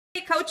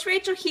Coach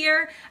Rachel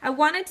here. I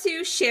wanted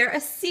to share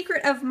a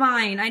secret of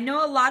mine. I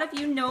know a lot of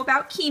you know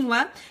about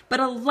quinoa, but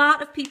a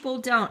lot of people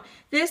don't.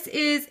 This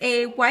is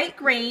a white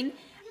grain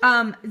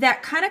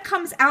that kind of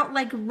comes out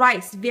like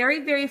rice,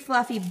 very, very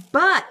fluffy,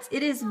 but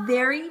it is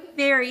very,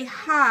 very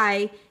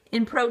high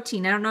in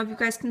protein. I don't know if you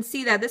guys can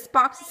see that. This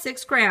box is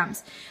 6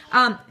 grams.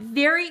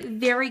 Very,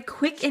 very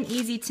quick and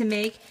easy to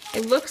make.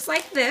 It looks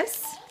like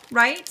this,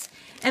 right?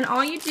 And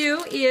all you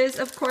do is,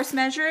 of course,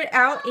 measure it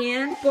out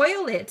and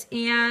boil it.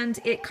 And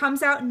it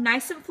comes out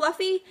nice and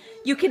fluffy.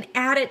 You can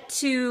add it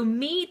to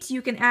meat.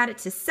 You can add it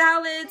to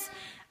salads.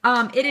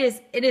 It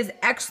is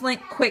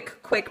excellent,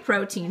 quick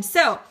protein.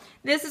 So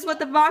this is what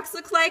the box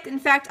looks like. In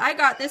fact, I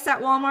got this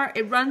at Walmart.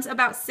 It runs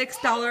about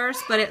 $6,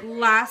 but it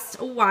lasts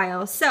a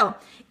while. So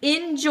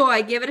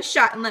enjoy, give it a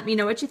shot, and let me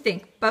know what you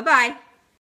think. Bye-bye.